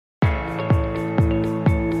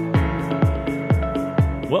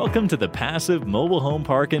Welcome to the Passive Mobile Home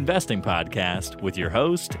Park Investing Podcast with your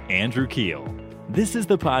host, Andrew Keel. This is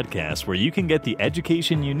the podcast where you can get the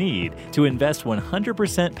education you need to invest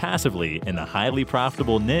 100% passively in the highly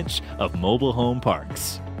profitable niche of mobile home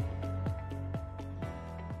parks.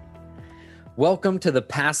 Welcome to the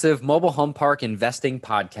Passive Mobile Home Park Investing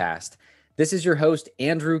Podcast. This is your host,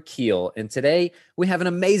 Andrew Keel, and today we have an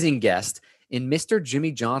amazing guest in Mr.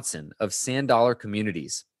 Jimmy Johnson of Sand Dollar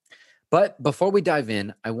Communities. But before we dive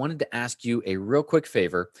in, I wanted to ask you a real quick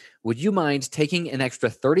favor. Would you mind taking an extra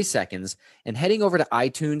 30 seconds and heading over to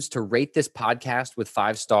iTunes to rate this podcast with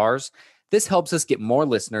 5 stars? This helps us get more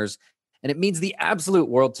listeners, and it means the absolute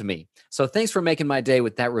world to me. So thanks for making my day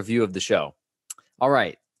with that review of the show. All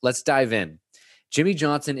right, let's dive in. Jimmy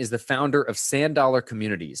Johnson is the founder of Sand Dollar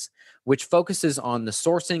Communities, which focuses on the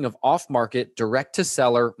sourcing of off-market,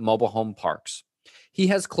 direct-to-seller mobile home parks. He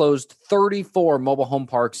has closed 34 mobile home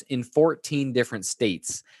parks in 14 different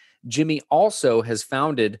states. Jimmy also has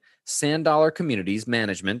founded Sand Dollar Communities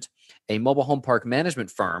Management, a mobile home park management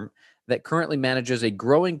firm that currently manages a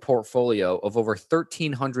growing portfolio of over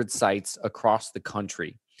 1,300 sites across the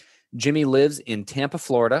country. Jimmy lives in Tampa,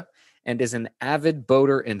 Florida, and is an avid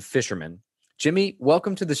boater and fisherman. Jimmy,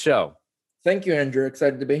 welcome to the show. Thank you, Andrew.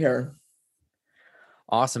 Excited to be here.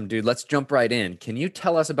 Awesome, dude. Let's jump right in. Can you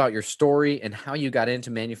tell us about your story and how you got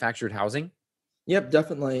into manufactured housing? Yep,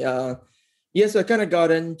 definitely. So I kind of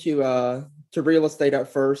got into to real estate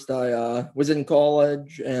at first. I was in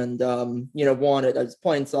college and I was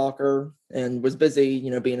playing soccer and was busy,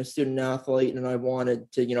 being a student athlete, and I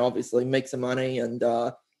wanted to, obviously make some money and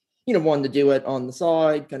wanted to do it on the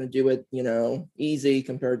side, kind of do it, easy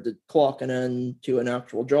compared to clocking in to an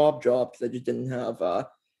actual job because I just didn't have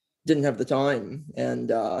the time.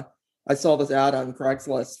 And I saw this ad on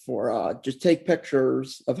Craigslist for just take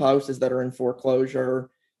pictures of houses that are in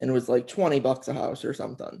foreclosure, and it was like $20 a house or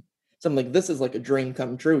something. So I'm like, this is like a dream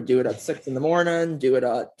come true. Do it at 6 a.m, do it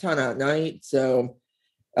at 10 at night. So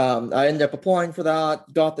I ended up applying for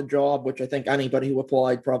that, got the job, which I think anybody who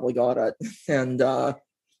applied probably got it, and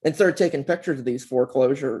started taking pictures of these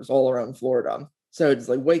foreclosures all around Florida. So it's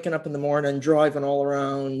like waking up in the morning, driving all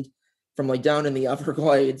around from like down in the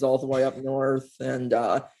Everglades all the way up north, and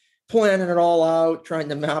planning it all out, trying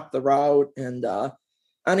to map the route. And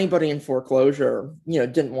anybody in foreclosure,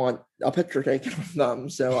 didn't want a picture taken of them.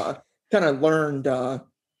 So kind of learned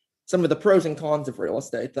some of the pros and cons of real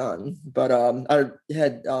estate then. But I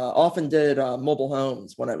had often did mobile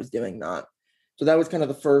homes when I was doing that. So that was kind of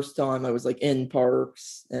the first time I was like in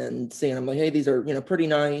parks and seeing, I'm like, hey, these are, pretty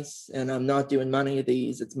nice. And I'm not doing many of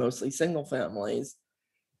these. It's mostly single families.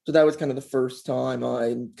 So that was kind of the first time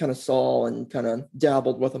I kind of saw and kind of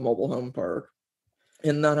dabbled with a mobile home park.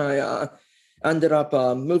 And then I ended up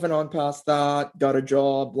moving on past that, got a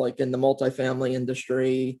job like in the multifamily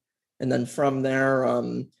industry. And then from there,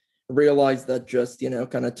 realized that just,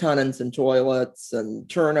 kind of tenants and toilets and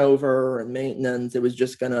turnover and maintenance, it was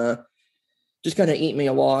just kind of eat me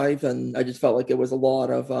alive. And I just felt like it was a lot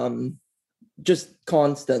of just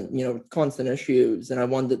constant issues, and I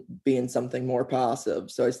wanted to be in something more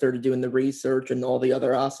passive. So I started doing the research and all the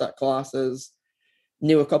other asset classes,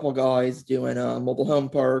 knew a couple guys doing mobile home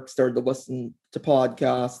parks, started to listen to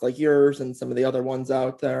podcasts like yours and some of the other ones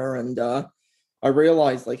out there. And I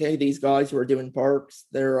realized like, hey, these guys who are doing parks,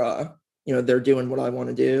 they're doing what I want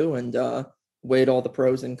to do, and weighed all the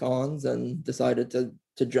pros and cons and decided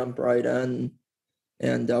to jump right in,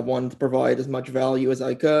 and wanted to provide as much value as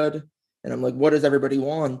I could. And I'm like, what does everybody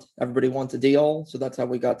want? Everybody wants a deal. So that's how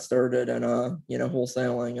we got started and,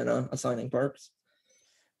 wholesaling and assigning parks.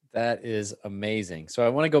 That is amazing. So I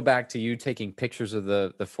want to go back to you taking pictures of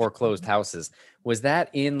the foreclosed houses. Was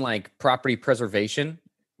that in like property preservation?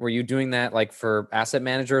 Were you doing that like for asset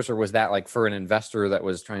managers, or was that like for an investor that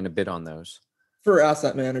was trying to bid on those? For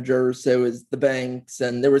asset managers, so it was the banks,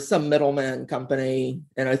 and there was some middleman company,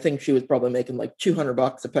 and I think she was probably making like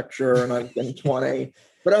 $200 a picture, and I was getting 20.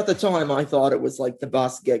 But at the time, I thought it was like the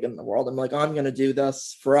best gig in the world. I'm like, I'm going to do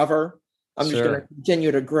this forever. I'm just going to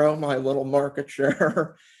continue to grow my little market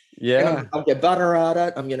share. Yeah. I'll get better at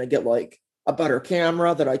it. I'm going to get like a better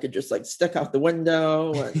camera that I could just like stick out the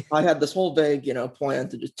window. And I had this whole big, plan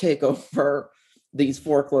to just take over these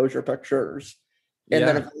foreclosure pictures. And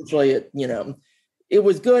then eventually it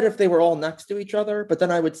was good if they were all next to each other, but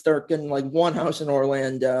then I would start getting like one house in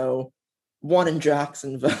Orlando, one in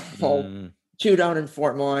Jacksonville, 2 down in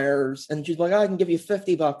Fort Myers. And she's like, I can give you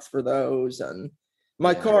 $50 for those. And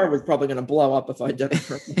my car was probably going to blow up if I did it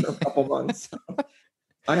for a couple months. So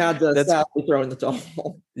I had to sadly throw in the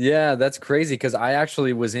towel. Yeah, that's crazy, because I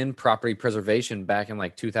actually was in property preservation back in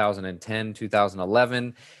like 2010,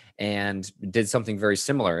 2011. and did something very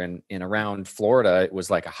similar. And in around Florida, it was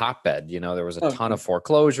like a hotbed. There was a ton of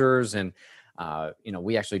foreclosures, and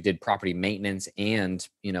we actually did property maintenance and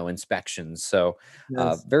inspections. So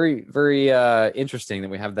Yes. very, very interesting that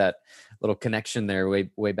we have that little connection there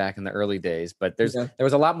way back in the early days. But there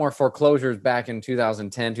was a lot more foreclosures back in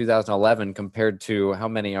 2010, 2011 compared to how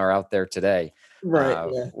many are out there today.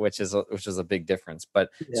 Right. Which is a big difference.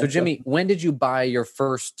 But Yeah, so Jimmy, when did you buy your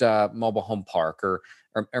first mobile home park, or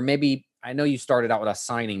maybe, I know you started out with us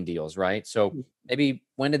signing deals, right? So maybe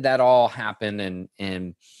when did that all happen?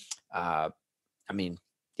 And I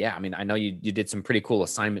know you did some pretty cool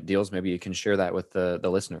assignment deals. Maybe you can share that with the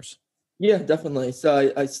listeners. Yeah, definitely.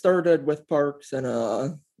 So I started with parks in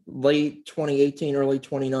late 2018, early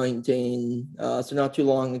 2019. So not too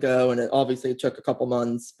long ago. And it took a couple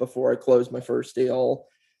months before I closed my first deal.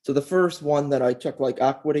 So the first one that I took like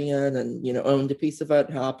equity in and, owned a piece of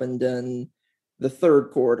it happened in the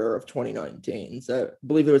third quarter of 2019. So I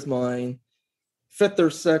believe it was my fifth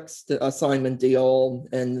or sixth assignment deal.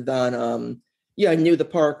 And then, I knew the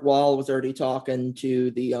park well. I was already talking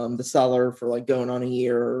to the seller for like going on a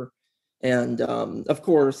year. And of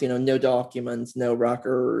course, no documents, no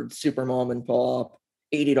records, super mom and pop,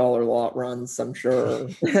 $80 lot runs, I'm sure.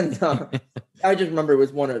 And I just remember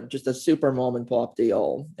it was just a super mom and pop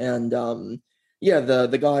deal. And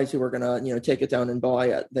the guys who were gonna, take it down and buy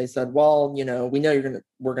it, they said, well, we know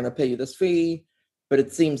we're gonna pay you this fee, but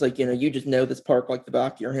it seems like, you just know this park like the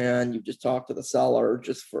back of your hand. You just talked to the seller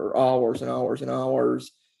just for hours and hours and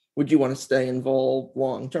hours. Would you want to stay involved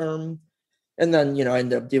long term? And then, I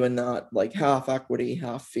ended up doing that like half equity,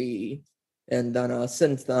 half fee. And then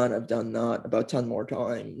since then, I've done that about 10 more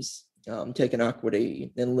times, taken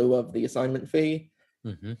equity in lieu of the assignment fee.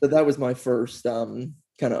 Mm-hmm. So that was my first kind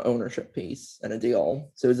of ownership piece in a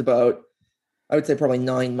deal. So it was about, I would say probably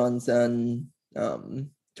 9 months in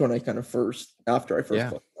to when I kind of after I first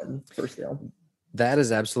closed my first deal. That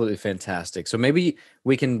is absolutely fantastic. So maybe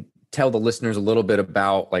we can tell the listeners a little bit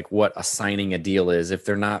about like what assigning a deal is if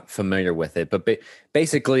they're not familiar with it. But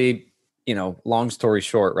basically, long story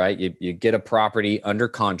short, right? You get a property under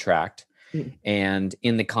contract, and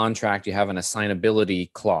in the contract you have an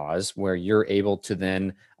assignability clause where you're able to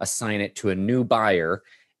then assign it to a new buyer,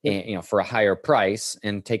 and for a higher price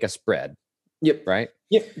and take a spread. Yep. Right.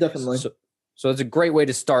 Yep. Definitely. So it's a great way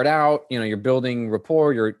to start out. You're building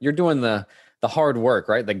rapport. You're doing the hard work,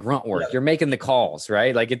 right? The grunt work. You're making the calls,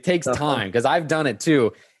 right? Like it takes time, because I've done it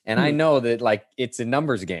too. And I know that like it's a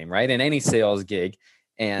numbers game, right? In any sales gig.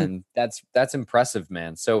 And that's impressive,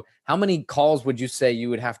 man. So how many calls would you say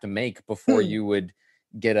you would have to make before you would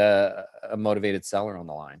get a motivated seller on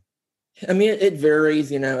the line? I mean, it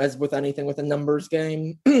varies, as with anything with a numbers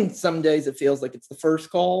game. Some days it feels like it's the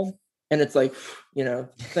first call and it's like,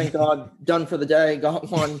 thank God, done for the day,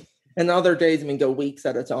 got one. And other days, go weeks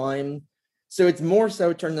at a time. So it's more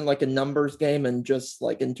so turned in like a numbers game and just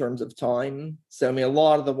like in terms of time. So, a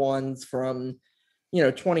lot of the ones from,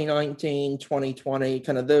 2019, 2020,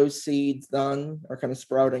 kind of those seeds done are kind of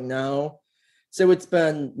sprouting now. So it's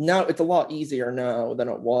a lot easier now than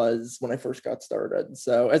it was when I first got started.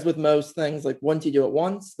 So as with most things, like once you do it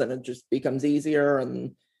once, then it just becomes easier.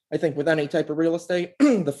 And I think with any type of real estate,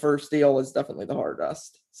 the first deal is definitely the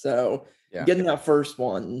hardest. So getting that first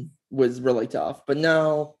one was really tough. But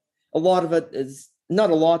now a lot of it is not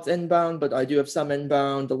a lot's inbound, but I do have some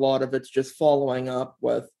inbound. A lot of it's just following up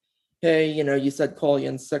with, hey, you said call you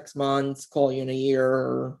in 6 months, call you in a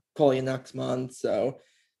year, call you next month. So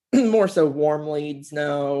more so warm leads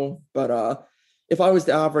now. But if I was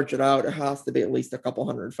to average it out, it has to be at least a couple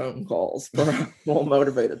hundred phone calls for a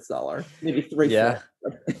well-motivated seller, maybe 3. Yeah.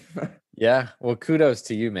 Yeah. Well, kudos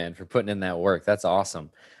to you, man, for putting in that work. That's awesome.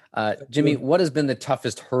 Jimmy, what has been the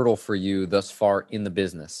toughest hurdle for you thus far in the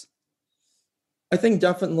business? I think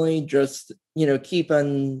definitely just,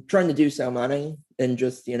 trying to do so many and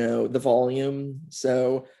just, the volume.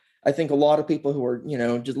 So I think a lot of people who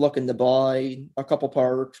are, just looking to buy a couple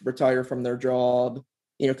parks, retire from their job,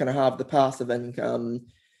 kind of have the passive income,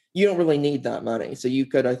 you don't really need that money. So you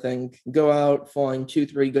could, I think, go out, find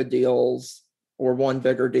 2-3 good deals or one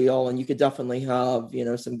bigger deal, and you could definitely have,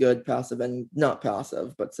 some good passive and not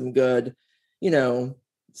passive, but some good,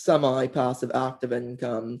 semi-passive active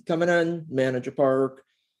income coming in, manage a park,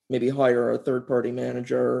 maybe hire a third-party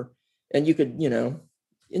manager, and you could,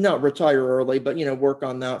 not retire early, but, work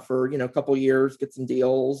on that for, a couple years, get some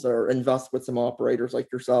deals or invest with some operators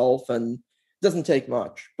like yourself. And it doesn't take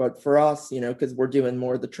much, but for us, because we're doing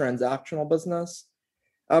more of the transactional business,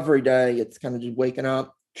 every day it's kind of just waking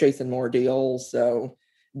up, chasing more deals. So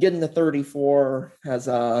getting to 34 has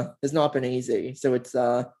not been easy. So it's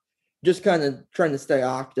just kind of trying to stay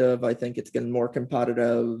active. I think it's getting more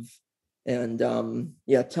competitive, and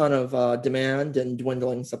ton of demand and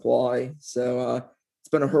dwindling supply. So it's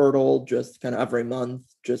been a hurdle just kind of every month,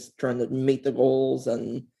 just trying to meet the goals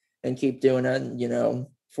and keep doing it. And,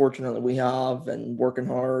 fortunately we have, and working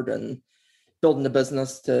hard and building the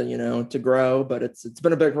business to grow, but it's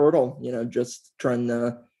been a big hurdle, just trying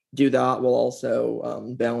to do that while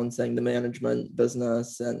also balancing the management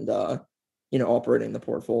business and operating the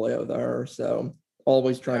portfolio there. So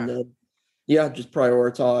always trying to just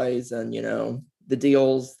prioritize, and the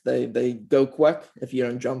deals, they go quick if you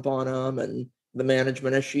don't jump on them, and the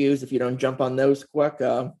management issues, if you don't jump on those quick,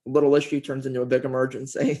 a little issue turns into a big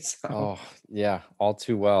emergency. So. Oh yeah, all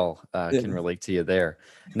too well. Can relate to you there.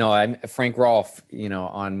 No, I'm Frank Rolfe,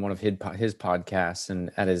 on one of his podcasts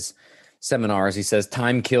and at his seminars, he says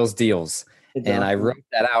time kills deals. Exactly. And I wrote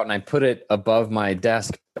that out and I put it above my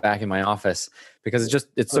desk back in my office because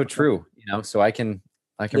it's so true, so I can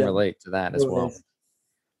relate to that as well.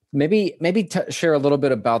 Maybe share a little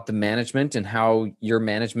bit about the management and how your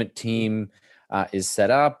management team is set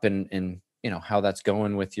up and how that's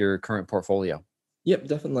going with your current portfolio. Yep,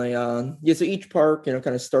 definitely. So each park, kind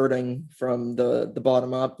of starting from the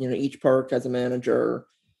bottom up, each park has a manager,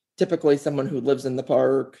 typically someone who lives in the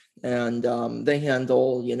park, and they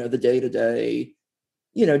handle, the day-to-day,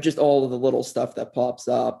 just all of the little stuff that pops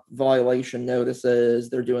up, violation notices,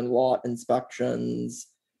 they're doing lot inspections,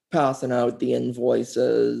 passing out the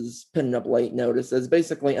invoices, pinning up late notices,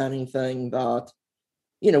 basically anything that,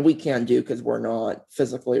 we can do because we're not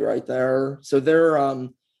physically right there. So they're,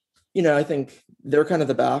 I think they're kind of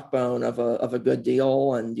the backbone of a good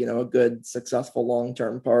deal and, a good successful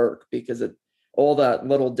long-term park, because all that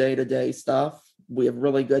little day-to-day stuff, we have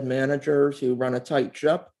really good managers who run a tight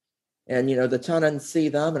ship, and, the tenants see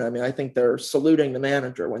them. And I think they're saluting the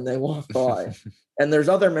manager when they walk by. And there's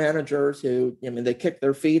other managers who, they kick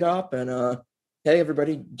their feet up and, hey,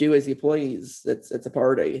 everybody do as you please. It's a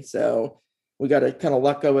party. So we got to kind of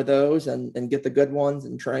let go of those and get the good ones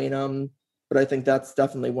and train them. But I think that's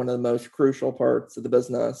definitely one of the most crucial parts of the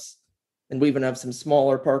business. And we even have some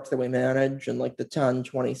smaller parks that we manage in like the 10,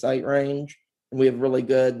 20 site range. And we have really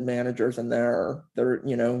good managers in there. They're,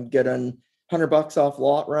 getting $100 off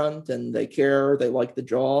lot rent, and they care, they like the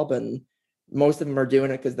job. And most of them are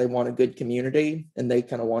doing it because they want a good community, and they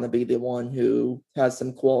kind of want to be the one who has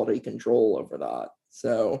some quality control over that.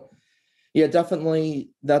 So yeah,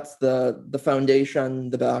 definitely that's the foundation,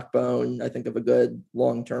 the backbone, I think, of a good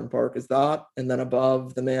long-term park is that. And then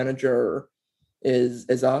above the manager is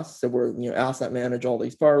us. So we're, asset manage all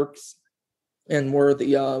these parks, and we're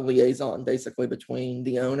the liaison basically between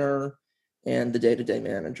the owner and the day-to-day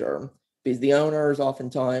manager, because the owners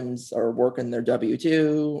oftentimes are working their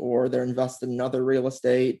W-2 or they're invested in other real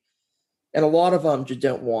estate. And a lot of them just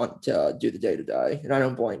don't want to do the day-to-day, and I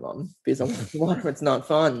don't blame them, because a lot of it's not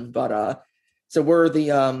fun. But so we're the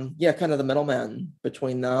kind of the middleman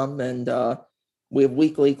between them, and we have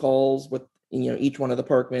weekly calls with each one of the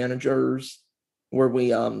park managers, where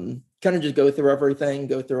we kind of just go through everything,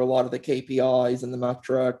 go through a lot of the KPIs and the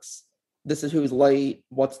metrics. This is who's late,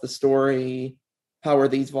 what's the story, how are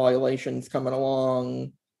these violations coming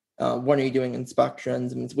along. When are you doing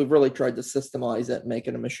inspections? So we've really tried to systemize it, make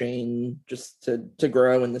it a machine just to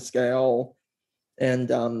grow in the scale. And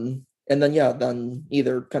then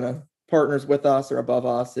either kind of partners with us or above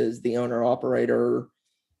us is the owner operator.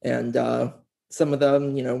 And some of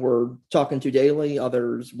them, we're talking to daily,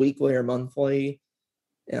 others weekly or monthly.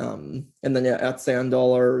 And then at Sand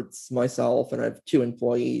Dollar, it's myself, and I have 2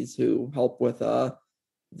 employees who help with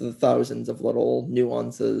the thousands of little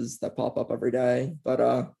nuances that pop up every day.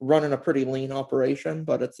 But running a pretty lean operation,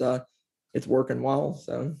 but it's working well.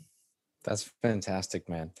 So that's fantastic,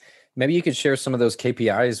 man. Maybe you could share some of those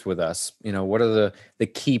KPIs with us. What are the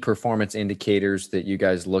key performance indicators that you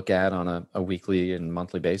guys look at on a weekly and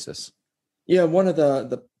monthly basis? Yeah, one of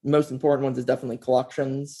the most important ones is definitely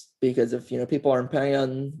collections, because if people aren't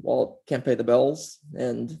paying, well, can't pay the bills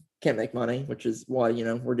and can't make money, which is why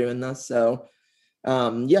we're doing this. So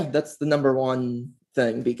that's the number one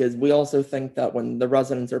thing, because we also think that when the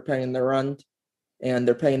residents are paying their rent and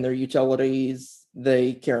they're paying their utilities,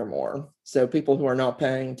 they care more. So people who are not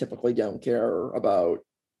paying typically don't care about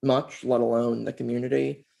much, let alone the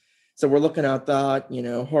community. So we're looking at that,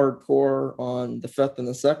 hardcore on the 5th and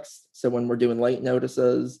the 6th. So when we're doing late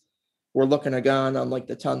notices, we're looking again on like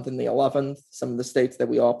the 10th and the 11th. Some of the states that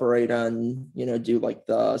we operate in, do like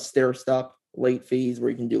the stair step late fees, where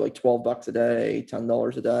you can do like $12 a day,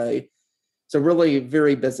 $10 a day. So really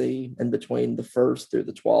very busy in between the 1st through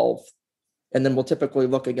the 12th. And then we'll typically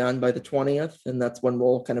look again by the 20th. And that's when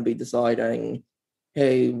we'll kind of be deciding,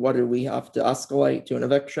 hey, what do we have to escalate to an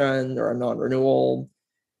eviction or a non-renewal?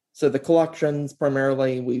 So the collections,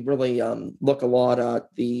 primarily, we really look a lot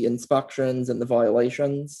at the inspections and the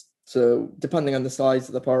violations. So depending on the size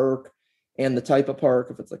of the park and the type of park,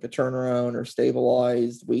 if it's like a turnaround or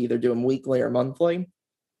stabilized, we either do them weekly or monthly.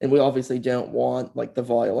 And we obviously don't want like the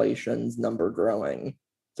violations number growing.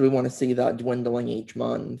 So we want to see that dwindling each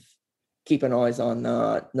month. Keep an eyes on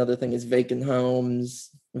that. Another thing is vacant homes,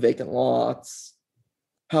 vacant lots,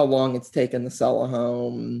 how long it's taken to sell a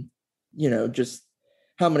home, just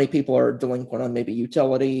how many people are delinquent on maybe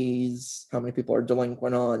utilities, how many people are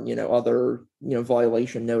delinquent on, other,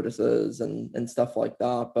 violation notices and stuff like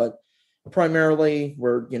that. But primarily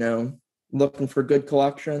we're, looking for good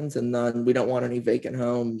collections, and then we don't want any vacant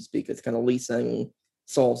homes because kind of leasing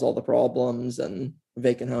solves all the problems, and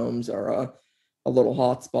vacant homes are a little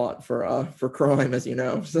hotspot for crime, as you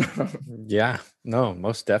know. So Yeah, no,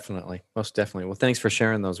 most definitely. Most definitely. Well, thanks for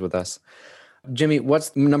sharing those with us. Jimmy,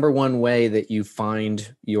 what's the number one way that you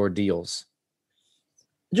find your deals?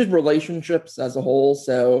 just relationships as a whole.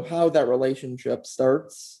 So how that relationship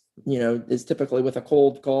starts, is typically with a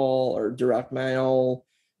cold call or direct mail,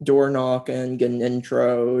 door knocking, getting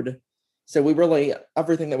introed. So we really,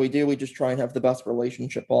 everything that we do, we just try and have the best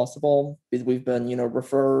relationship possible, because we've been,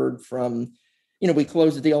 referred from, we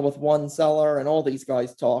close a deal with one seller and all these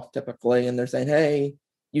guys talk typically, and they're saying, hey,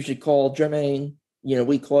 you should call Jimmy.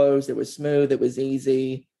 We closed, it was smooth, it was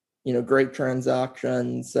easy, great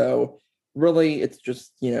transaction. So really it's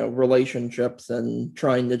just, relationships and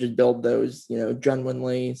trying to just build those,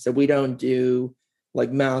 genuinely. So we don't do like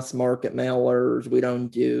mass market mailers. We don't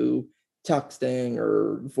do texting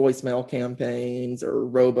or voicemail campaigns or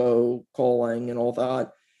robo calling and all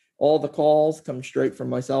that. All the calls come straight from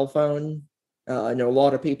my cell phone. I know a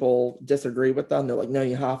lot of people disagree with them. They're like, no,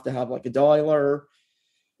 you have to have like a dialer.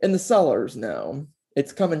 And the sellers know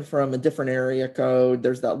it's coming from a different area code.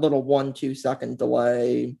 There's that little 1-2 second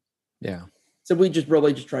delay. Yeah. So we just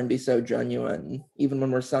really just try and be so genuine, even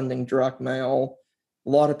when we're sending direct mail. A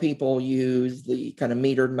lot of people use the kind of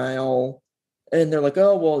metered mail, and they're like,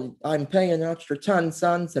 oh, well, I'm paying an extra 10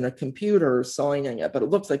 cents and a computer is signing it, but it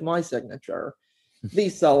looks like my signature.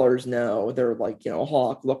 These sellers know, they're like, a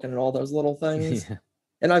hawk looking at all those little things. Yeah.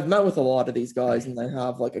 And I've met with a lot of these guys, and they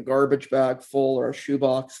have like a garbage bag full or a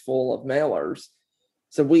shoebox full of mailers.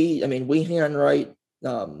 So we handwrite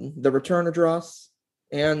the return address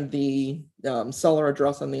and the seller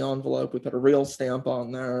address on the envelope. We put a real stamp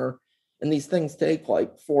on there. And these things take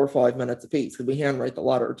like 4 or 5 minutes a piece, because we handwrite the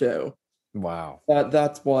letter too. Wow.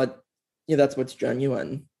 That's what's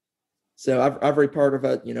genuine. So every part of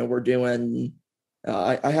it, we're doing.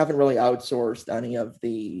 I haven't really outsourced any of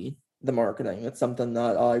the marketing. It's something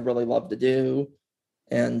that I really love to do.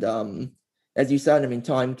 And as you said,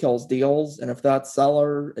 time kills deals. And if that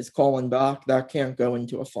seller is calling back, that can't go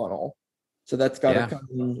into a funnel. So that's got to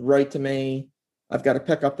come right to me. I've got to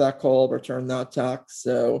pick up that call, return that text.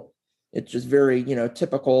 So it's just very,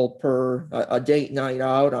 typical per a date night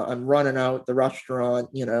out. I'm running out the restaurant,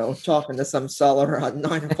 talking to some seller at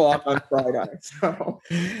 9 o'clock on Friday. So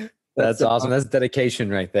that's awesome. That's dedication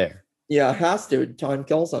right there. Yeah, it has to. Time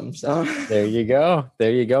kills them. So There you go.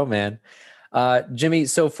 There you go, man. Jimmy,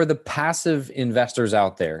 so for the passive investors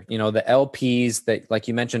out there, the LPs that, like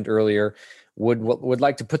you mentioned earlier, would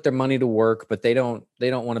like to put their money to work, but they don't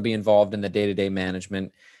want to be involved in the day-to-day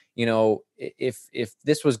management. If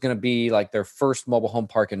this was going to be like their first mobile home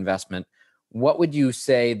park investment, what would you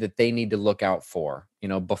say that they need to look out for,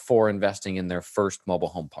 before investing in their first mobile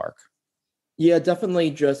home park? Yeah,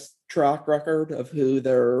 definitely just track record of who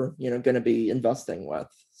they're, going to be investing with.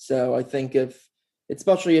 So I think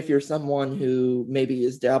especially if you're someone who maybe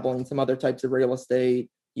is dabbling in some other types of real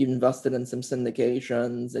estate, you've invested in some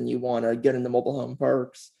syndications and you want to get into mobile home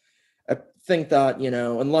parks, I think that,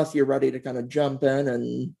 unless you're ready to kind of jump in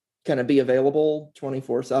and kind of be available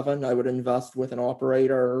 24/7, I would invest with an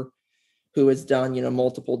operator who has done,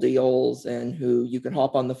 multiple deals and who you can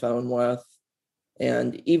hop on the phone with.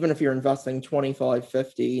 And even if you're investing 25,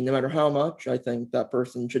 50, no matter how much, I think that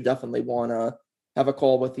person should definitely want to have a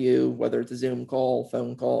call with you, whether it's a Zoom call,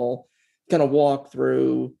 phone call, kind of walk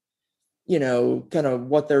through, kind of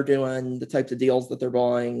what they're doing, the types of deals that they're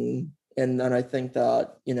buying. And then I think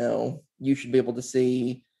that, you should be able to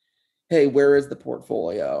see, hey, where is the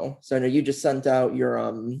portfolio? So I know you just sent out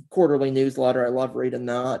your quarterly newsletter. I love reading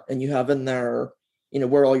that. And you have in there,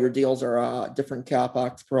 where all your deals are at, different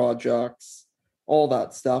CapEx projects, all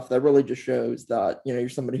that stuff. That really just shows that, you're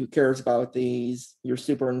somebody who cares about these, you're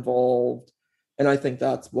super involved. And I think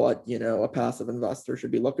that's what, a passive investor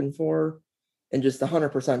should be looking for. And just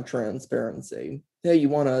 100% transparency. Hey, you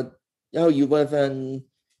want to oh, you live in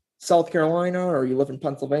South Carolina or you live in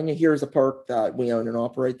Pennsylvania, here's a park that we own and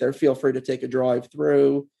operate there. Feel free to take a drive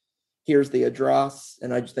through. Here's the address.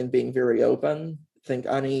 And I just think being very open, I think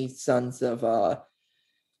any sense of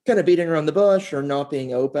kind of beating around the bush or not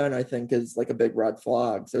being open, I think is like a big red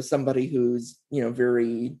flag. So somebody who's,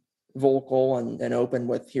 very vocal and open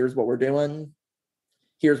with here's what we're doing,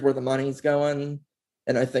 here's where the money's going.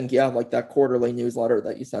 And I think, yeah, like that quarterly newsletter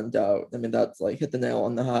that you sent out, I mean, that's like hit the nail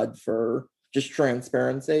on the head for just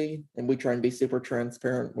transparency. And we try and be super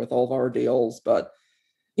transparent with all of our deals. But,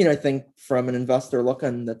 I think from an investor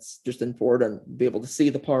looking, that's just important to be able to see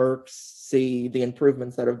the parks, see the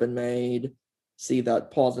improvements that have been made, see that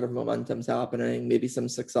positive momentum's happening, maybe some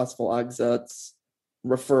successful exits,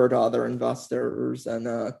 refer to other investors,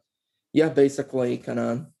 and basically kind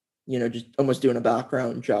of, just almost doing a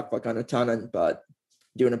background check like on a tenant, but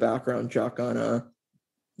doing a background check on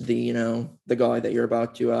the guy that you're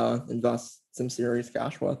about to invest some serious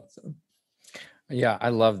cash with. So. Yeah, I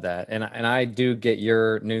love that. And I do get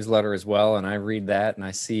your newsletter as well. And I read that and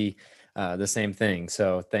I see the same thing.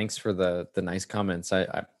 So thanks for the nice comments.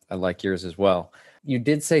 I like yours as well. You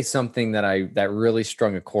did say something that really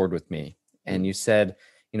strung a chord with me. And you said,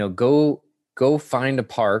 go find a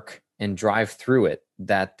park and drive through it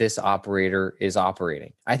that this operator is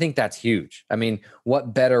operating. I think that's huge. I mean,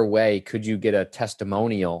 what better way could you get a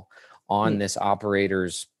testimonial on this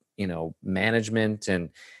operator's, management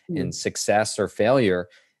and success or failure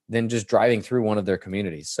than just driving through one of their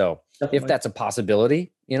communities? So definitely. If that's a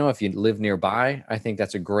possibility, if you live nearby, I think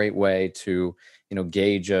that's a great way to,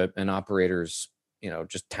 gauge an operator's,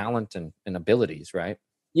 just talent and abilities, right?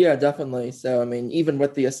 Yeah, definitely. So, I mean, even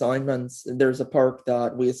with the assignments, there's a park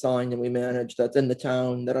that we assign and we manage that's in the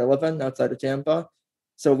town that I live in outside of Tampa.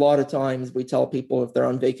 So a lot of times we tell people if they're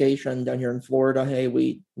on vacation down here in Florida, hey,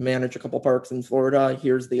 we manage a couple parks in Florida,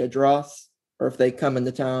 here's the address. Or if they come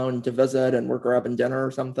into town to visit and we're grabbing dinner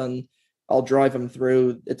or something, I'll drive them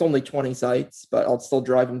through. It's only 20 sites, but I'll still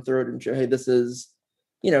drive them through it and show, hey, this is,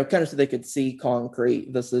 kind of so they could see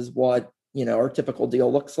concrete. This is what, our typical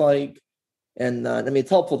deal looks like. And I mean,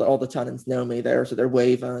 it's helpful that all the tenants know me there. So they're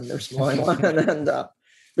waving, they're smiling. And,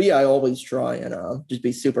 but yeah, I always try and just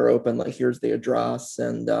be super open. Like, here's the address.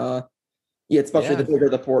 And especially the bigger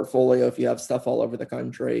the portfolio, if you have stuff all over the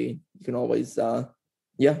country, you can always,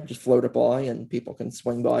 just float it by and people can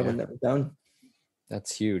swing by when they're done.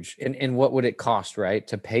 That's huge. And what would it cost, right,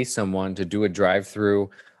 to pay someone to do a drive-through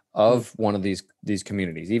of one of these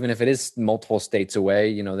communities? Even if it is multiple states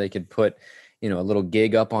away, they could put, a little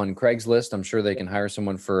gig up on Craigslist. I'm sure they can hire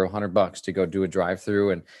someone for $100 to go do a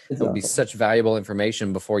drive-through, and it would be such valuable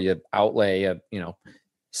information before you outlay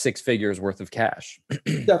six figures worth of cash.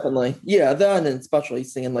 Definitely. Yeah. Then, and especially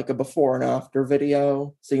seeing like a before and after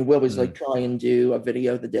video. So we always like try and do a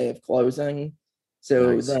video the day of closing.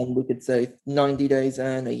 So then we could say 90 days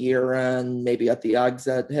in, a year in, maybe at the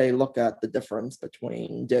exit, hey, look at the difference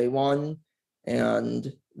between day one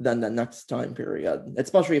and then the next time period,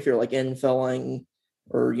 especially if you're like infilling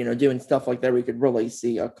or, doing stuff like that, we could really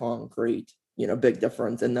see a concrete, big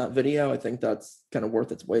difference in that video. I think that's kind of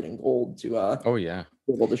worth its weight in gold to,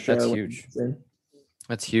 be able to show. That's huge.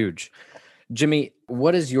 That's huge. Jimmy,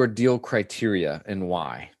 what is your deal criteria and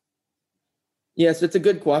why? Yes, it's a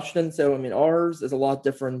good question. So, I mean, ours is a lot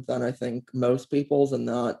different than I think most people's, and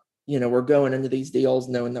that, we're going into these deals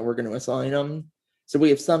knowing that we're going to assign them. So we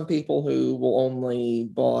have some people who will only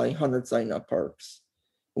buy 100 sign-up parks.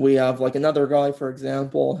 We have like another guy, for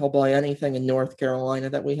example, he'll buy anything in North Carolina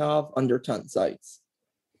that we have under 10 sites.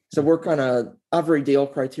 So we're kind of every deal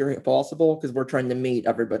criteria possible because we're trying to meet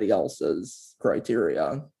everybody else's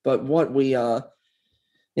criteria. But what we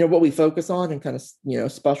what we focus on and kind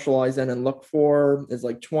of, specialize in and look for is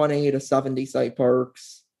like 20 to 70 site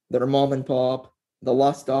parks that are mom and pop. The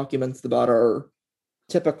less documents, the better.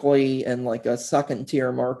 Typically in like a second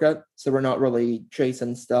tier market. So we're not really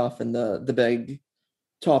chasing stuff in the big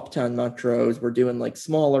top 10 metros. We're doing like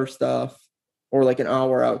smaller stuff or like an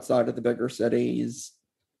hour outside of the bigger cities.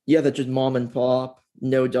 Yeah, that's just mom and pop,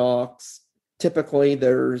 no docs. Typically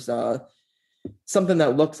there's something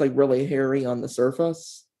that looks like really hairy on the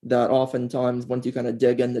surface that oftentimes once you kind of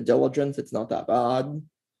dig into diligence, it's not that bad.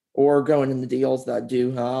 Or going into deals that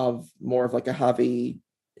do have more of like a heavy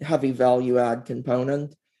value add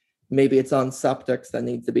component. Maybe it's on septics that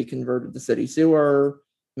needs to be converted to city sewer.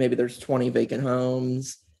 Maybe there's 20 vacant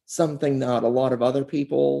homes, something that a lot of other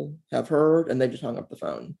people have heard and they just hung up the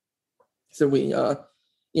phone. So we,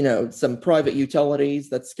 some private utilities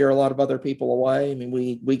that scare a lot of other people away. I mean,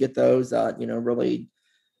 we get those at, really,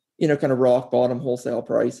 kind of rock bottom wholesale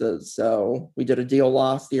prices. So we did a deal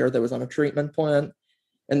last year that was on a treatment plant.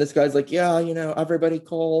 And this guy's like, yeah, everybody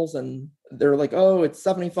calls and they're like, oh, it's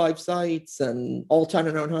 75 sites and all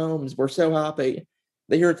tenant owned homes. We're so happy.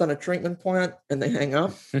 They hear it's on a treatment plant and they hang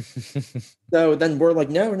up. So then we're like,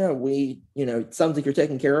 no, it sounds like you're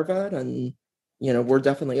taking care of it. And, we're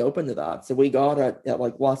definitely open to that. So we got it at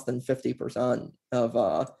like less than 50% of,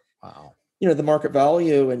 Wow. the market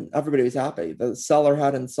value, and everybody was happy. The seller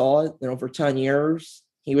hadn't saw it, for 10 years.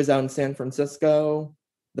 He was out in San Francisco.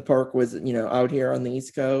 The park was, out here on the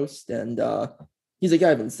East Coast. And he's like, I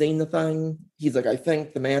haven't seen the thing. He's like, I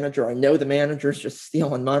know the manager's just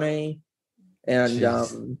stealing money. And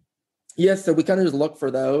so we kind of just look for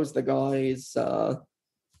those, the guys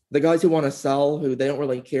who want to sell, who they don't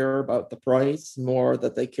really care about the price, more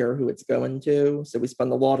that they care who it's going to. So we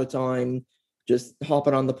spend a lot of time just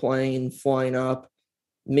hopping on the plane, flying up,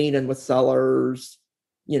 meeting with sellers,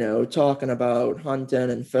 talking about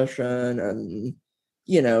hunting and fishing and,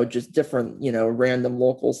 just different, random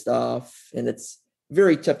local stuff. And it's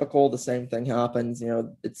very typical. The same thing happens.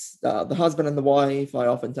 It's the husband and the wife. I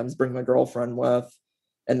oftentimes bring my girlfriend with,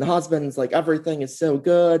 and the husband's like, everything is so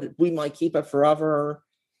good, we might keep it forever.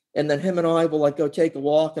 And then him and I will like go take a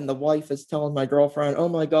walk, and the wife is telling my girlfriend, oh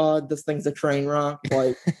my God, this thing's a train wreck.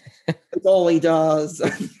 Like, it's all he does.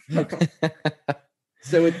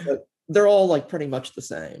 So they're all like pretty much the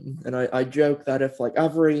same. And I joke that if like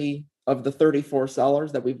every of the 34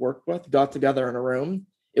 sellers that we've worked with got together in a room,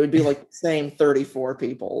 it would be like the same 34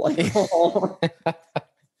 people, like all,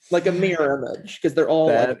 like a mirror image, because they're all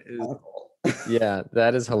yeah,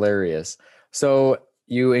 that is hilarious. So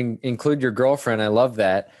you include your girlfriend. I love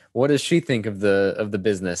that. What does she think of the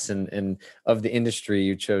business and of the industry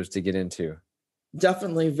you chose to get into?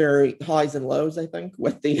 Definitely very highs and lows, I think,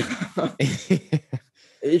 with the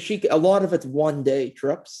a lot of it's 1-day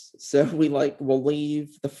trips. So we'll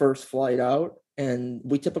leave the first flight out, and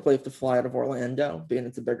we typically have to fly out of Orlando, being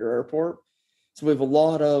it's a bigger airport. So we have a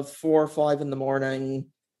lot of 4 or 5 in the morning,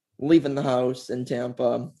 leaving the house in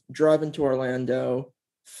Tampa, driving to Orlando,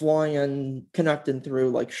 flying, connecting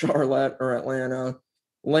through like Charlotte or Atlanta,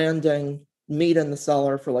 landing, meeting the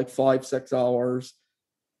seller for like 5-6 hours,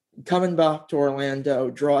 coming back to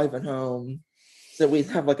Orlando, driving home. So we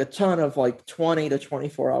have like a ton of like 20 to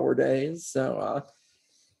 24 hour days. So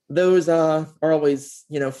those are always,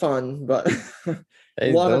 fun, but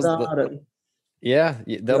a lot of that.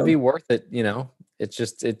 They'll be worth it. It's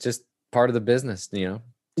just part of the business,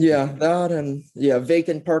 Yeah, that and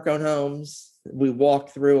vacant park owned homes. We walk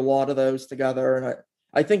through a lot of those together, and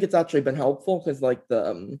I think it's actually been helpful because like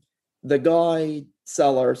the guy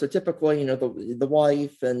seller, so typically the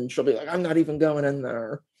wife, and she'll be like, I'm not even going in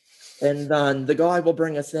there, and then the guy will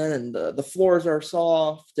bring us in, and the floors are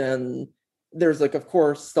soft, and there's like of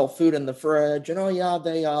course still food in the fridge, and oh yeah,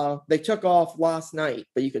 they took off last night,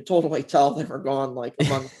 but you could totally tell they were gone like a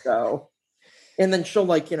month ago. And then she'll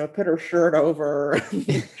like, put her shirt over.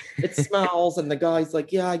 It smells. And the guy's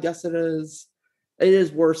like, yeah, I guess it is. It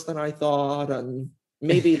is worse than I thought. And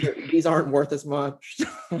maybe these aren't worth as much.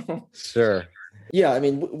 Sure. Yeah. I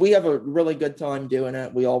mean, we have a really good time doing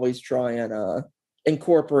it. We always try and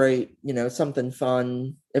incorporate, something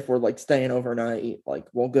fun. If we're like staying overnight, like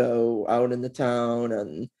we'll go out in the town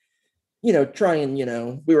and, try and,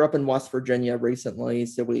 we were up in West Virginia recently.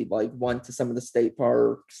 So we like went to some of the state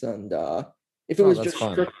parks, and, if it was just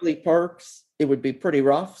strictly parks, it would be pretty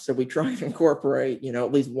rough. So we try and incorporate,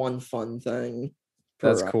 at least one fun thing.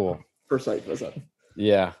 That's cool. Per site visit.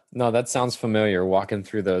 Yeah. No, that sounds familiar. Walking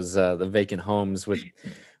through those the vacant homes with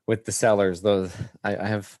the sellers. Those I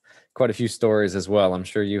have quite a few stories as well. I'm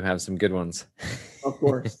sure you have some good ones. Of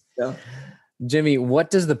course. Yeah. Jimmy, what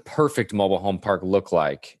does the perfect mobile home park look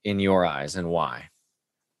like in your eyes, and why?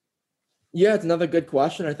 Yeah, it's another good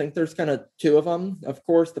question. I think there's kind of 2 of them. Of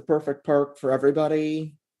course, the perfect park for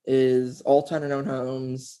everybody is all tenant-owned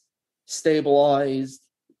homes, stabilized,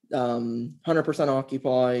 100%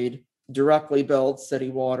 occupied, directly built, city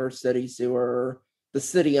water, city sewer. The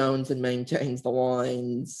city owns and maintains the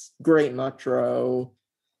lines, great metro,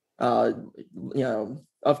 of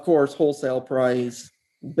course, wholesale price,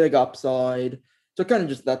 big upside. So kind of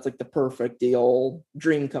just that's like the perfect deal,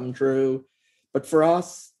 dream come true. But for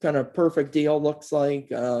us, kind of perfect deal looks like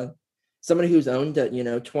somebody who's owned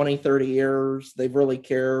it, 20, 30 years. They've really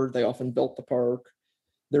cared. They often built the park.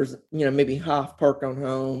 There's, maybe half park-owned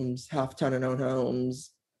homes, half tenant-owned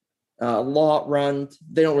homes, lot rent.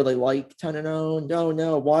 They don't really like tenant-owned.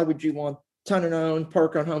 No, why would you want tenant-owned?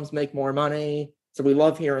 Park-owned homes make more money. So we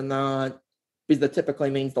love hearing that, because that typically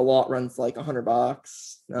means the lot rent's like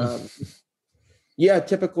 $100. Yeah,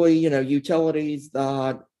 typically, utilities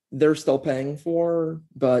that they're still paying for,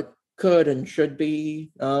 but could and should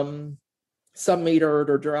be sub-metered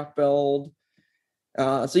or direct billed.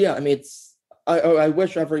 So yeah, I mean, I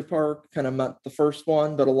wish every park kind of met the first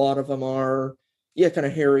one, but a lot of them are, yeah, kind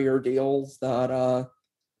of hairier deals that,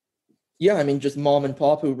 yeah, I mean, just mom and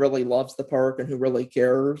pop who really loves the park and who really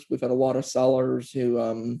cares. We've had a lot of sellers who,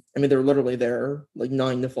 I mean, they're literally there like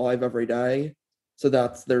 9 to 5 every day. So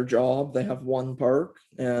that's their job. They have one park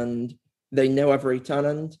and they know every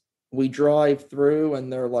tenant. We drive through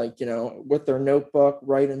and they're like, with their notebook,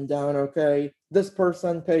 writing down, okay, this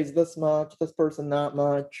person pays this much, this person that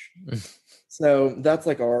much. So that's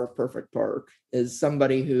like our perfect park, is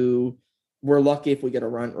somebody who we're lucky if we get a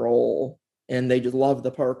rent roll and they just love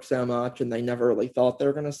the park so much and they never really thought they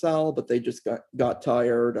were going to sell, but they just got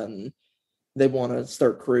tired and they want to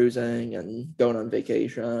start cruising and going on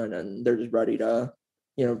vacation and they're just ready to,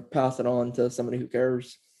 pass it on to somebody who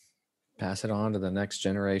cares. Pass it on to the next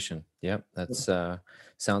generation. Yep. That's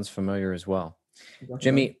sounds familiar as well. Definitely.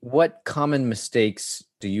 Jimmy, what common mistakes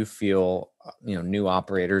do you feel, new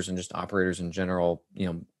operators and just operators in general,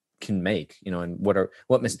 can make, and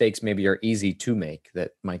what mistakes maybe are easy to make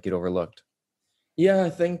that might get overlooked? Yeah, I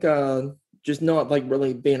think just not like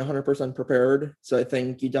really being 100% prepared. So I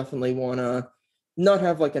think you definitely want to not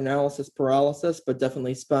have like analysis paralysis, but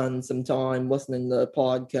definitely spend some time listening to the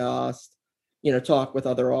podcast, talk with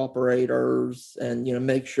other operators and,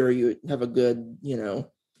 make sure you have a good,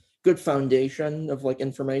 good foundation of like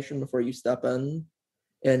information before you step in.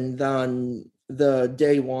 And then the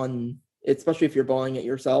day one, especially if you're buying it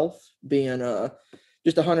yourself, being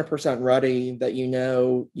just 100% ready that you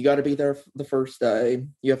got to be there the first day.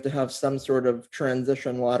 You have to have some sort of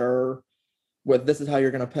transition letter with this is how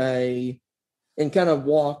you're going to pay and kind of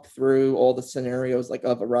walk through all the scenarios like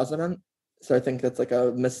of a resident. So I think that's like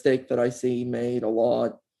a mistake that I see made a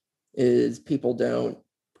lot is people don't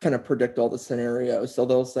kind of predict all the scenarios. So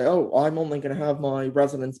they'll say, oh, I'm only going to have my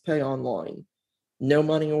residents pay online. No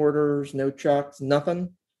money orders, no checks,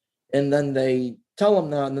 nothing. And then they tell them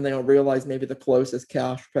that, and then they don't realize maybe the closest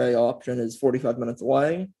cash pay option is 45 minutes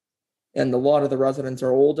away. And a lot of the residents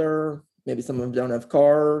are older. Maybe some of them don't have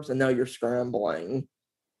cars, and now you're scrambling.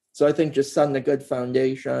 So I think just setting a good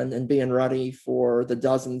foundation and being ready for the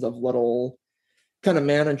dozens of little kind of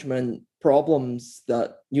management problems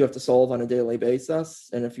that you have to solve on a daily basis.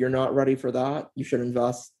 And if you're not ready for that, you should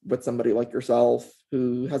invest with somebody like yourself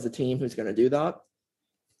who has a team who's going to do that.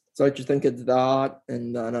 So I just think it's that.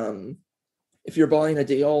 And then if you're buying a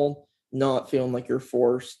deal, not feeling like you're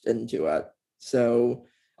forced into it. So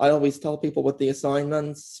I always tell people with the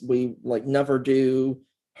assignments, we like never do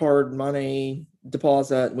hard money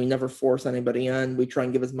deposit. We never force anybody in. We try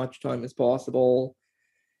and give as much time as possible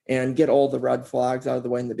and get all the red flags out of the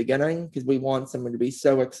way in the beginning, because we want someone to be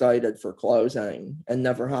so excited for closing and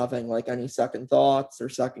never having like any second thoughts or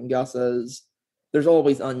second guesses. There's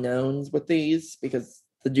always unknowns with these because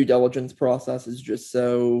the due diligence process is just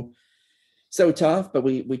so tough, but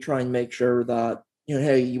we try and make sure that,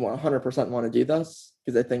 hey, you 100% want to do this,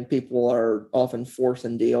 because I think people are often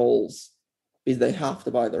forcing deals because they have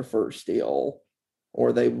to buy their first deal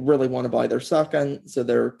or they really want to buy their second. So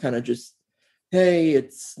they're kind of just, hey,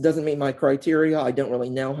 it doesn't meet my criteria. I don't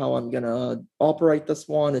really know how I'm going to operate this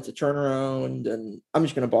one. It's a turnaround and I'm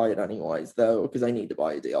just going to buy it anyways, though, because I need to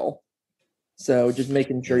buy a deal. So just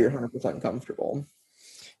making sure you're 100% comfortable.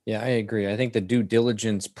 Yeah, I agree. I think the due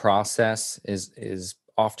diligence process is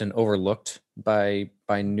often overlooked by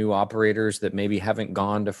new operators that maybe haven't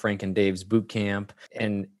gone to Frank and Dave's boot camp.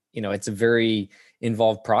 And, it's a very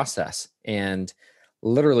involved process and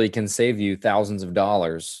literally can save you thousands of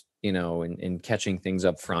dollars, in catching things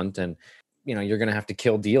up front. And, you're going to have to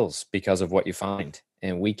kill deals because of what you find.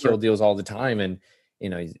 And we kill deals all the time. And,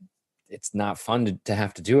 it's not fun to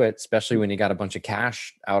have to do it, especially when you got a bunch of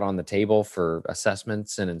cash out on the table for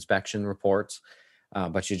assessments and inspection reports.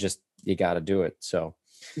 But you got to do it. So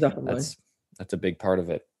definitely that's a big part of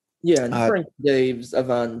it. Yeah. And Frank Dave's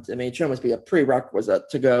event, I mean, it should almost be a prerequisite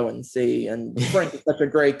to go and see. And Frank is such a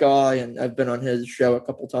great guy. And I've been on his show a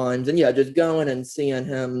couple times. And yeah, just going and seeing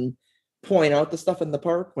him point out the stuff in the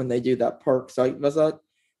park when they do that park site visit,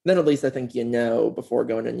 then at least I think before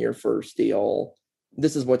going in your first deal,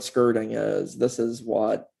 this is what skirting is. This is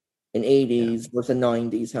what an 80s versus a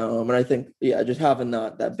 90s home. And I think, just having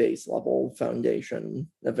that base level foundation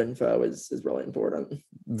of info is really important.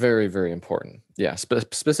 Very, very important. Yeah.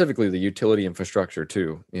 Specifically the utility infrastructure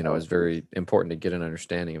too, is very important to get an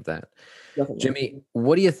understanding of that. Definitely. Jimmy,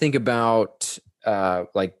 what do you think about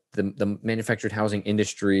like the manufactured housing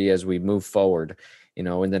industry as we move forward,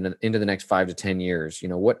 and then into the next 5 to 10 years?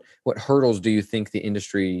 What hurdles do you think the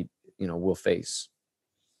industry, will face?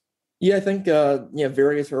 Yeah, I think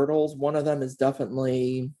various hurdles. One of them is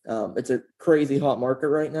definitely it's a crazy hot market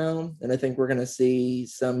right now, and I think we're going to see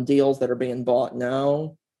some deals that are being bought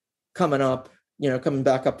now coming up, coming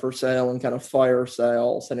back up for sale and kind of fire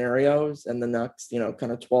sale scenarios in the next,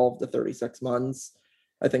 kind of 12 to 36 months.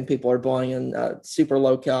 I think people are buying super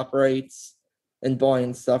low cap rates and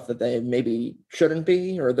buying stuff that they maybe shouldn't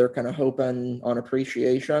be, or they're kind of hoping on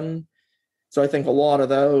appreciation. So I think a lot of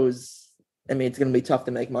those, I mean, it's going to be tough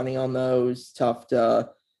to make money on those, tough to,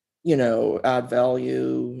 add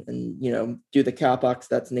value and, do the capex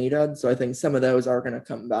that's needed. So I think some of those are going to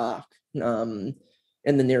come back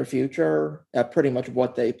in the near future at pretty much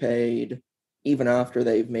what they paid, even after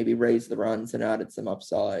they've maybe raised the runs and added some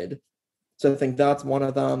upside. So I think that's one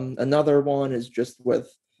of them. Another one is just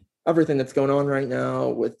with everything that's going on right now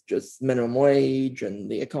with just minimum wage and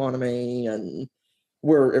the economy and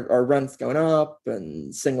where our rent's going up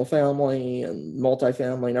and single family and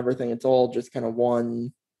multifamily and everything. It's all just kind of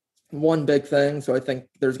one big thing. So I think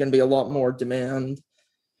there's going to be a lot more demand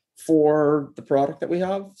for the product that we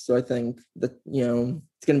have. So I think that,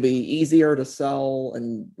 it's going to be easier to sell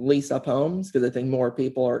and lease up homes because I think more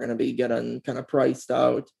people are going to be getting kind of priced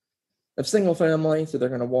out of single family. So they're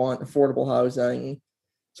going to want affordable housing.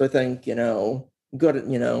 So I think,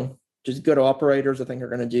 good, just good operators, I think are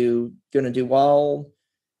going to do well.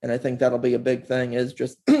 And I think that'll be a big thing is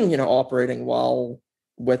just, operating well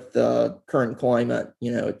with the current climate.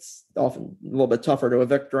 It's often a little bit tougher to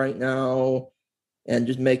evict right now. And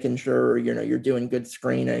just making sure, you're doing good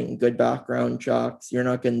screening, good background checks. You're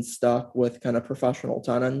not getting stuck with kind of professional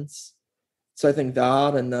tenants. So I think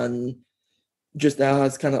that, and then just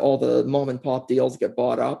as kind of all the mom and pop deals get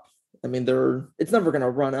bought up, I mean, it's never going to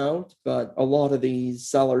run out, but a lot of these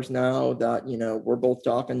sellers now that, we're both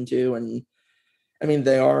talking to, and I mean,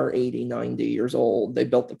 they are 80, 90 years old. They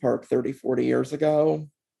built the park 30, 40 years ago.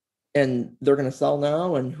 And they're going to sell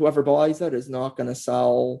now, and whoever buys it is not going to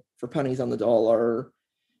sell for pennies on the dollar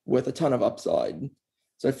with a ton of upside.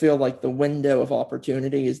 So I feel like the window of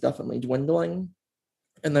opportunity is definitely dwindling.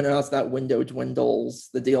 And then as that window dwindles,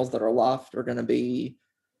 the deals that are left are going to be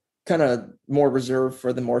kind of more reserved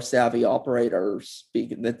for the more savvy operators.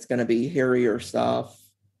 That's going to be hairier stuff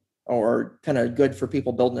or kind of good for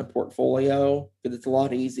people building a portfolio, because it's a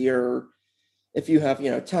lot easier if you have,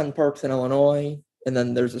 10 parks in Illinois, and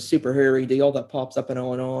then there's a super hairy deal that pops up in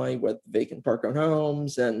Illinois with vacant park-owned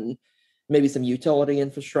homes and maybe some utility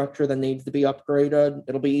infrastructure that needs to be upgraded.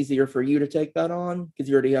 It'll be easier for you to take that on because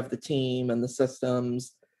you already have the team and the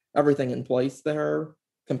systems, everything in place there,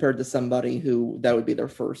 compared to somebody who that would be their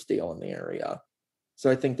first deal in the area.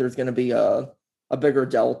 So I think there's going to be a bigger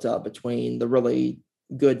delta between the really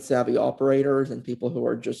good savvy operators and people who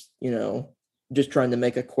are just, just trying to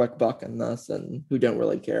make a quick buck in this and who don't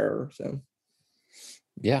really care. So.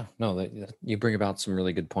 Yeah, no, you bring about some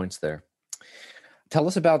really good points there. Tell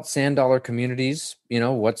us about Sand Dollar Communities.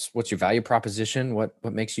 What's your value proposition? What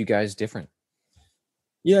makes you guys different?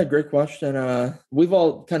 Yeah, great question. We've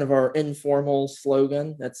all kind of our informal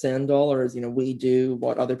slogan at Sand Dollar is, we do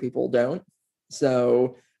what other people don't.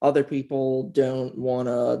 So other people don't want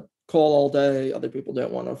to call all day. Other people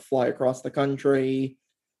don't want to fly across the country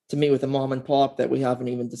to meet with a mom and pop that we haven't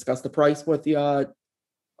even discussed the price with yet.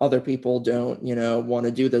 Other people don't, want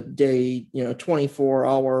to do the day,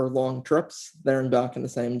 24-hour long trips there and back in the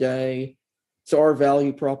same day. So our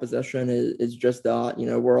value proposition is just that,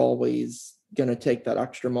 we're always going to take that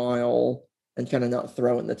extra mile and kind of not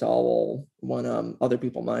throw in the towel when other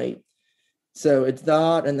people might. So it's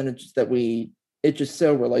that, and then it's just that it's just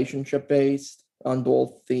so relationship based on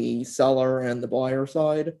both the seller and the buyer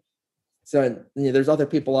side. So there's other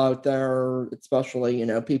people out there, especially,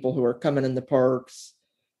 people who are coming into parks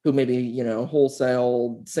who maybe,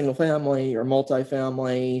 wholesale single family or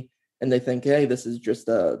multifamily, and they think, hey, this is just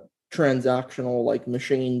a transactional like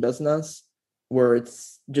machine business where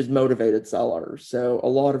it's just motivated sellers. So a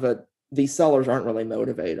lot of it, these sellers aren't really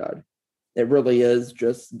motivated. It really is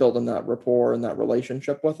just building that rapport and that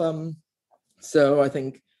relationship with them. So I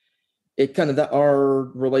think it kind of that our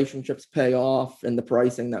relationships pay off in the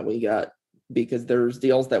pricing that we get, because there's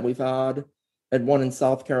deals that we've had. Had one in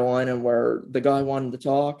South Carolina where the guy wanted to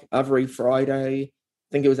talk every Friday. I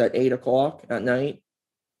think it was at 8:00 at night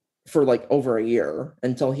for like over a year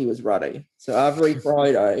until he was ready. So every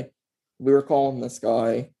Friday we were calling this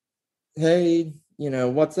guy, hey,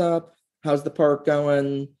 what's up? How's the park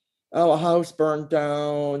going? Oh, a house burned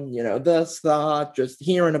down, this, that, just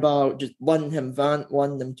hearing about, just letting him vent,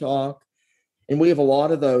 letting him talk. And we have a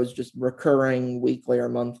lot of those just recurring weekly or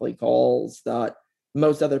monthly calls that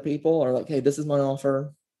most other people are like, hey, this is my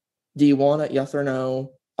offer. Do you want it? Yes or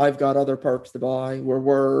no? I've got other parks to buy, where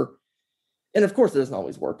we're And of course, it doesn't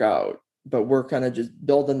always work out, but we're kind of just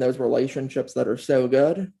building those relationships that are so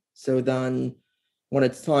good. So then when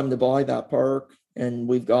it's time to buy that park and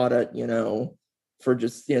we've got it, for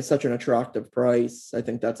just, such an attractive price, I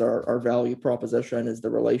think that's our value proposition, is the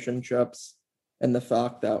relationships and the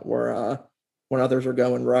fact that we're, when others are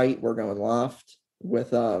going right, we're going left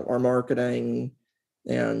with our marketing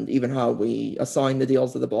and even how we assign the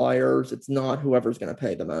deals to the buyers. It's not whoever's going to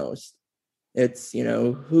pay the most. It's,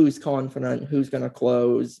 who's confident, who's going to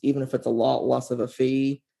close, even if it's a lot less of a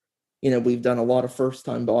fee. We've done a lot of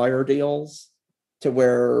first-time buyer deals to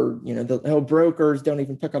where, the brokers don't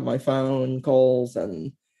even pick up my phone calls,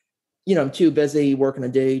 and, I'm too busy working a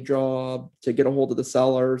day job to get a hold of the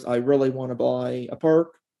sellers. I really want to buy a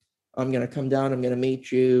park. I'm going to come down. I'm going to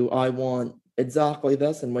meet you. I want exactly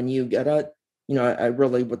this. And when you get it, I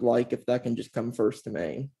really would like if that can just come first to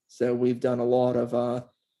me. So we've done a lot of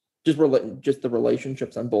just the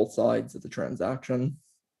relationships on both sides of the transaction.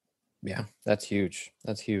 Yeah, that's huge.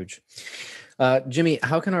 That's huge. Jimmy,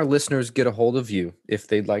 how can our listeners get a hold of you if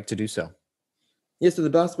they'd like to do so? Yeah, so the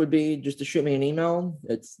best would be just to shoot me an email.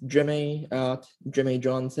 It's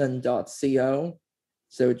jimmy@jimmyjohnson.co.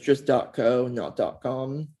 So it's just .co, not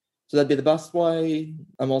 .com. So that'd be the best way.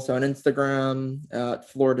 I'm also on Instagram at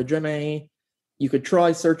Florida Jimmy. You could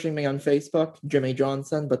try searching me on Facebook, Jimmy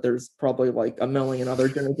Johnson, but there's probably like a million other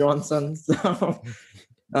Jimmy Johnsons. So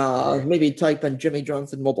maybe type in Jimmy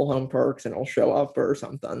Johnson Mobile Home Parks and it'll show up or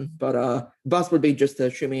something. But best would be just to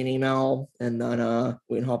shoot me an email, and then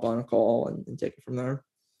we can hop on a call and take it from there.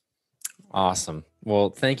 Awesome. Well,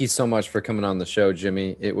 thank you so much for coming on the show,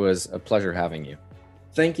 Jimmy. It was a pleasure having you.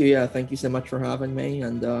 Thank you. Yeah, thank you so much for having me,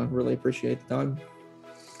 and really appreciate the time.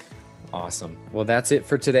 Awesome. Well, that's it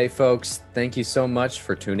for today, folks. Thank you so much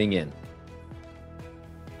for tuning in.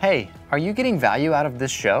 Hey, are you getting value out of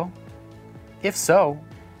this show? If so,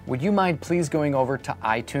 would you mind please going over to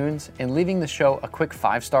iTunes and leaving the show a quick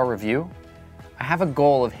 5-star review? I have a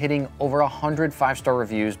goal of hitting over 100 5-star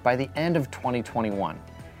reviews by the end of 2021,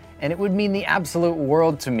 and it would mean the absolute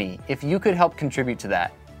world to me if you could help contribute to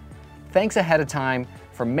that. Thanks ahead of time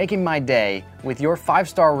for making my day with your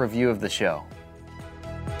 5-star review of the show.